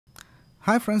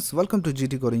Hi friends, welcome to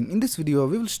GT Coding. In this video,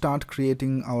 we will start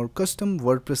creating our custom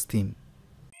WordPress theme.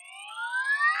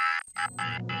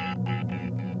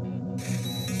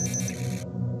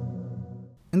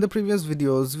 In the previous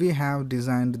videos, we have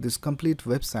designed this complete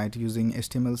website using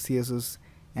HTML, CSS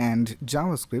and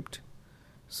JavaScript.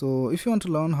 So if you want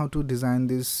to learn how to design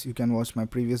this, you can watch my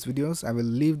previous videos. I will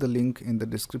leave the link in the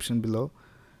description below.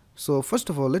 So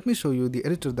first of all, let me show you the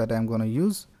editor that I'm going to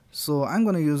use. So I'm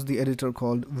going to use the editor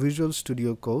called Visual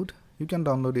Studio Code. You can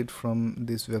download it from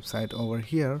this website over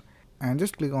here and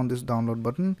just click on this download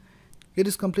button. It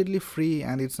is completely free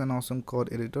and it's an awesome code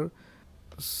editor.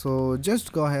 So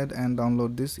just go ahead and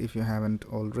download this if you haven't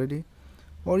already,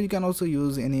 or you can also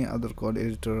use any other code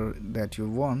editor that you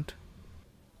want.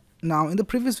 Now in the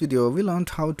previous video we learned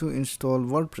how to install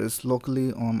WordPress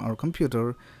locally on our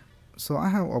computer. So I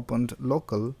have opened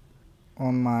local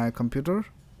on my computer.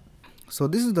 So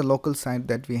this is the local site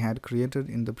that we had created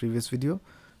in the previous video.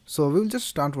 So we'll just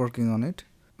start working on it.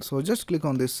 So just click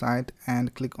on this site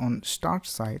and click on Start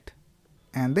Site,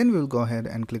 and then we'll go ahead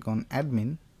and click on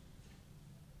Admin.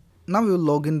 Now we'll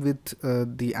log in with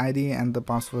the ID and the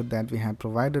password that we had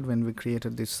provided when we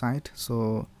created this site.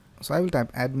 So I will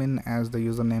type admin as the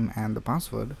username and the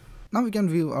password. Now we can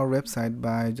view our website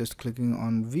by just clicking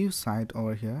on View Site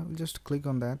over here. We'll just click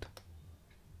on that.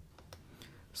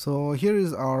 So here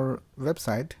is our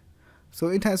website. So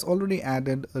it has already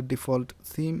added a default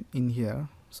theme in here.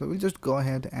 So we'll just go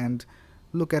ahead and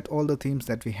look at all the themes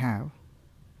that we have.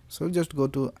 So we'll just go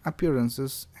to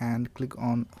Appearances and click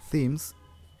on Themes.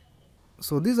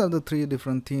 So these are the three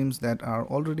different themes that are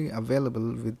already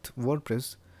available with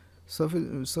WordPress. So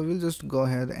we'll just go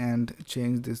ahead and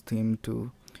change this theme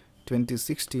to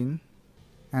 2016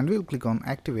 and we'll click on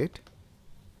Activate.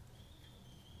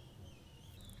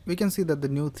 We can see that the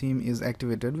new theme is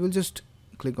activated. We'll just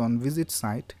click on Visit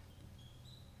Site,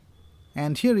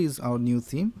 and here is our new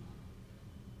theme.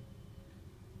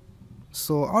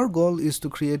 So our goal is to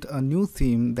create a new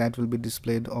theme that will be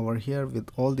displayed over here with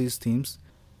all these themes.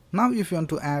 Now if you want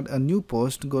to add a new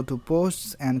post, go to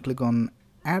Posts and click on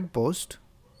Add Post,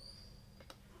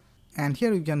 and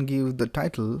here you can give the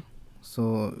title.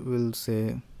 So we'll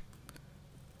say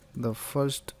the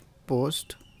first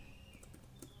post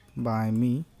by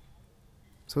me.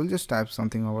 So we'll just type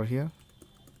something over here.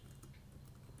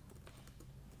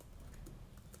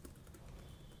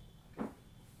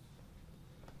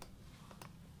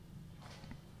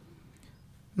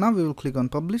 Now we will click on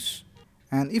Publish,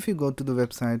 and if you go to the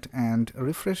website and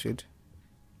refresh it,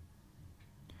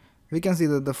 we can see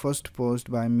that the first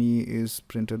post by me is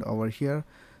printed over here.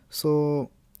 So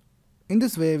in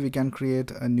this way we can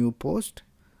create a new post.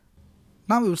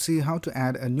 Now we'll see how to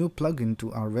add a new plugin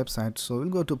to our website. So we'll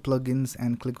go to Plugins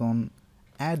and click on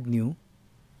Add New.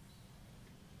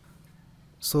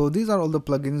 So these are all the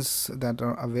plugins that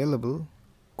are available.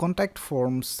 Contact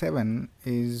Form 7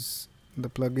 is the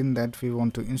plugin that we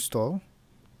want to install.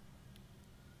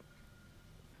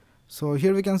 So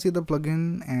here we can see the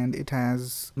plugin and it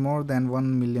has more than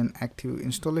 1 million active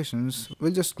installations.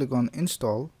 We'll just click on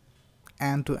Install,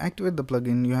 and to activate the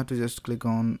plugin you have to just click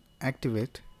on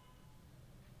Activate,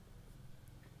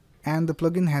 and the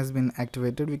plugin has been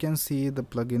activated. We can see the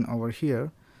plugin over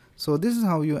here. So this is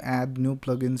how you add new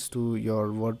plugins to your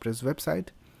WordPress website.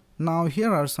 Now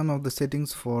here are some of the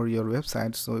settings for your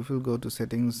website. So if you go to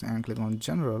Settings and click on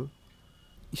General,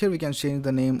 here we can change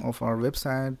the name of our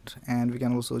website, and we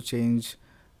can also change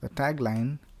the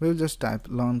tagline. We'll just type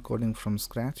Learn Coding from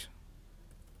Scratch.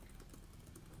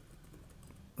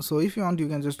 So if you want, you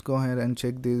can just go ahead and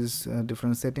check these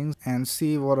different settings and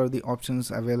see what are the options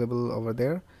available over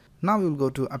there. Now we'll go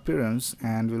to Appearance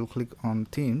and we'll click on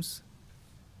Themes.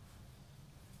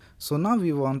 So now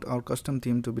we want our custom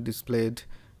theme to be displayed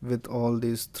with all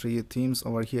these three themes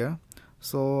over here.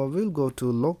 So we'll go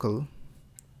to Local,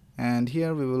 and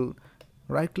here we will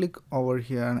right click over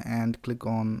here and click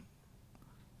on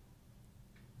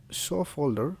Show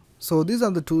Folder. So these are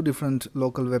the two different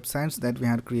local websites that we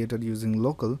had created using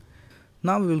local.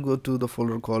 Now we will go to the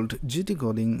folder called GT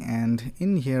Coding, and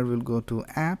in here we'll go to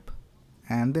App,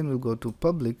 and then we'll go to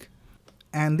Public,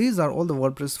 and these are all the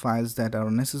WordPress files that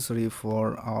are necessary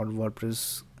for our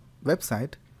WordPress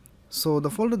website. So the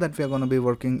folder that we are going to be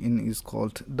working in is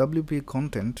called WP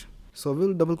Content. So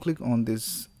we'll double click on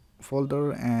this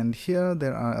folder, and here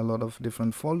there are a lot of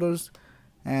different folders,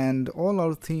 and all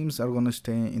our themes are going to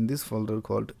stay in this folder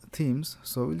called Themes.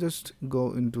 So we'll just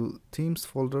go into Themes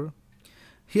folder.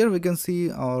 Here we can see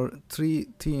our three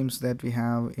themes that we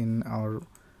have in our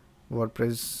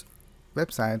WordPress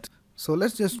website. So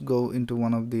let's just go into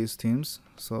one of these themes.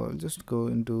 So I'll just go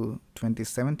into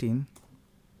 2017.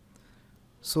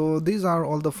 So these are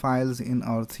all the files in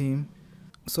our theme.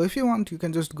 So if you want, you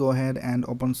can just go ahead and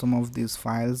open some of these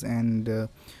files and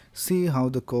see how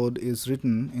the code is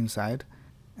written inside,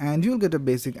 and you'll get a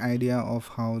basic idea of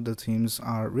how the themes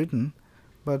are written.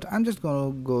 But I'm just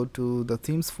going to go to the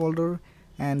themes folder,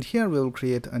 and here we'll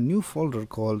create a new folder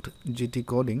called GT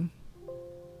coding,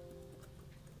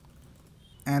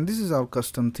 and this is our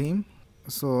custom theme.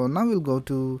 So now we'll go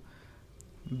to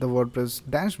the WordPress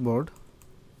dashboard,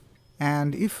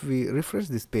 and if we refresh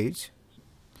this page,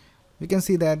 we can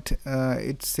see that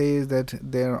it says that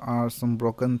there are some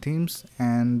broken themes,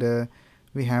 and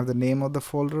we have the name of the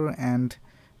folder, and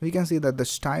we can see that the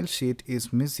style sheet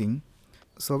is missing.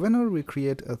 So whenever we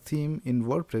create a theme in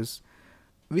WordPress,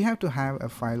 we have to have a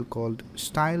file called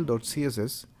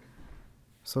style.css.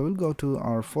 So we'll go to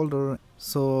our folder.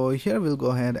 So here we'll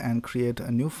go ahead and create a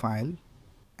new file,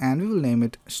 and we will name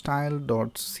it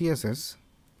style.css.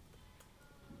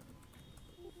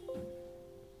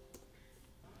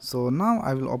 So now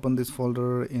I will open this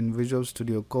folder in Visual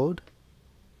Studio Code.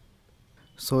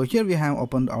 So here we have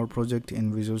opened our project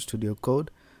in Visual Studio Code.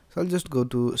 So I'll just go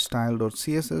to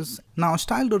style.css. Now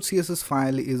style.css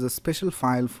file is a special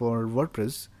file for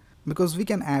WordPress because we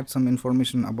can add some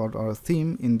information about our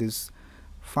theme in this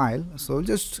file. So we'll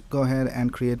just go ahead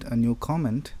and create a new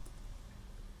comment,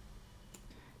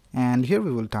 and here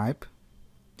we will type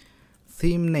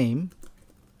theme name,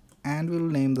 and we'll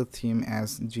name the theme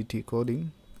as GT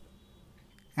coding,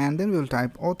 and then we'll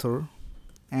type author,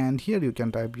 and here you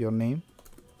can type your name,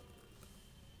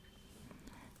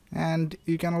 and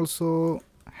you can also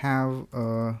have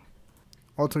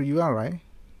author URI,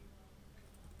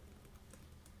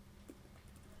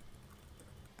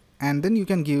 and then you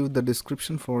can give the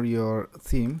description for your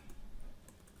theme.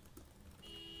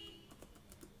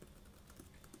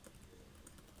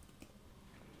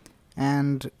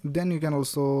 And then you can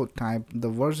also type the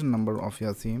version number of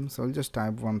your theme. So I'll just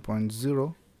type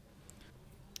 1.0.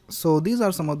 So these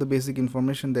are some of the basic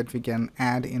information that we can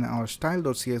add in our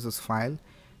style.css file,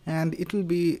 and it will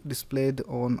be displayed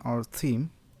on our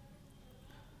theme.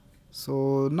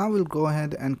 So now we'll go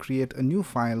ahead and create a new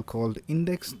file called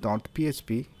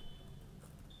index.php,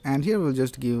 and here we'll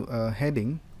just give a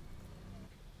heading,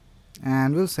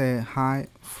 and we'll say hi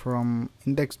from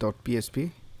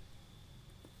index.php.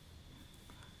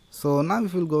 So now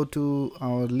if we'll go to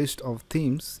our list of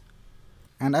themes,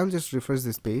 and I'll just refresh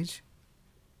this page,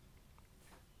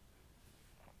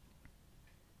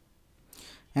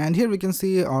 and here we can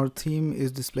see our theme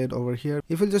is displayed over here.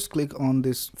 If we'll just click on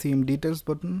this theme details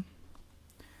button,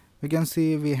 we can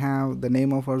see we have the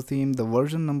name of our theme, the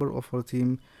version number of our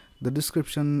theme, the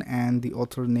description, and the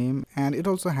author name, and it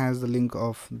also has the link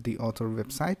of the author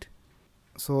website.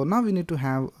 So now we need to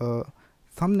have a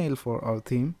thumbnail for our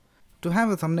theme. To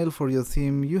have a thumbnail for your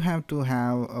theme, you have to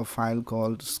have a file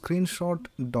called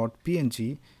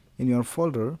screenshot.png in your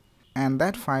folder, and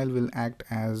that file will act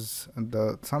as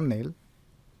the thumbnail.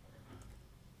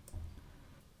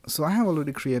 So I have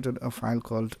already created a file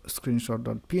called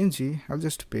screenshot.png. I'll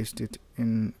just paste it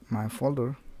in my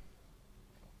folder.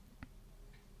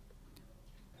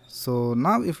 So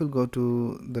now if we'll go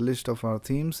to the list of our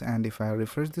themes, and if I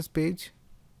refresh this page,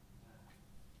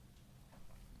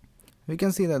 we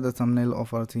can see that the thumbnail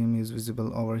of our theme is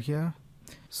visible over here.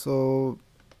 So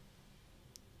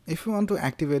if you want to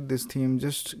activate this theme,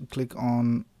 just click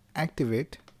on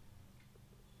activate.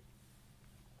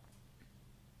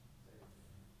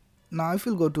 Now if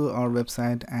we'll go to our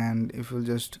website, and if we'll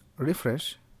just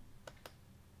refresh,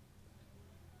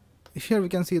 here we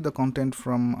can see the content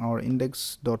from our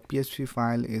index.php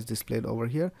file is displayed over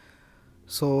here.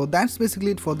 So that's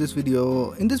basically it for this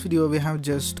video. In this video we have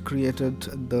just created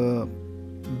the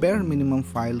bare minimum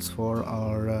files for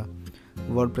our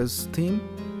WordPress theme.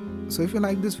 So if you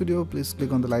like this video, please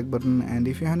click on the like button, and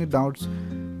if you have any doubts,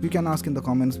 you can ask in the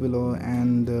comments below,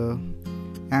 and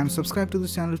subscribe to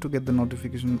this channel to get the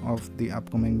notification of the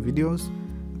upcoming videos.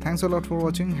 Thanks a lot for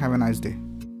watching. Have a nice day.